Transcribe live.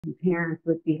Parents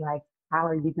would be like, how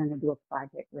are you going to do a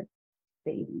project with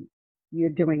babies? You're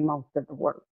doing most of the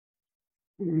work.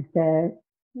 And I said,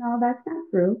 no, that's not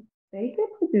true. They get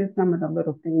to do some of the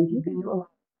little things. You can Mhm. do a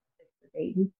lot for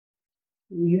babies.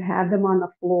 You have them on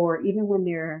the floor, even when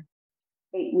they're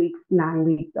 8 weeks, 9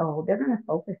 weeks old, they're going to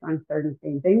focus on certain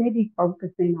things. They may be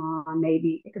focusing on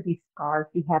maybe it could be scarves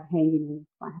you have hanging in the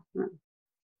classroom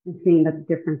and seeing the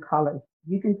different colors.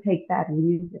 You can take that and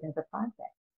use it as a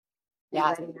project and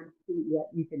Yes. letting them see what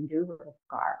you can do with a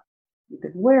scarf. You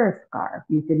could wear a scarf.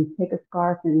 You can take a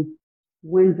scarf and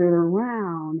wind it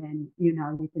around, and you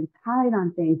can tie it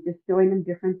on things, just showing them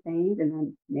different things, and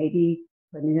then maybe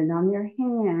putting it on their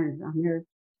hands, on their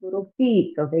little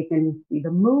feet, so they can see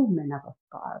the movement of a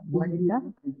scarf, what it Mhm.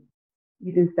 does.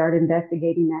 You can start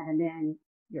investigating that, and then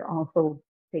you're also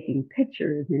taking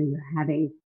pictures and you're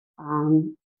having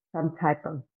um, some type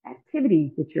of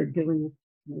activities that you're doing,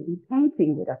 maybe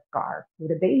painting with a scarf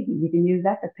with a baby. You can use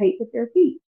that to paint with their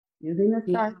feet. Using the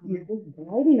Yeah, scarf, you're just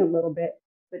gliding a little bit,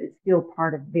 but it's still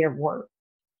part of their work.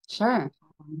 sure.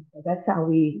 So that's how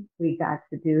we got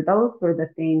to do. Those were the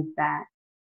things that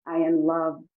I in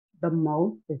love the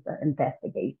most is the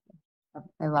investigation of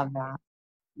I love that.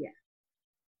 yeah.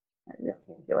 I really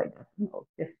enjoyed that the most.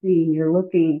 Just seeing you're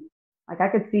looking like I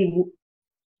could see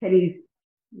Teddy's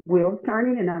wheels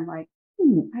turning, and I'm like,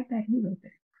 I bet he was a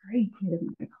great kid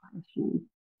in my classroom.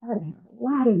 I would have a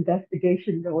lot of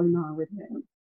investigation going on with him.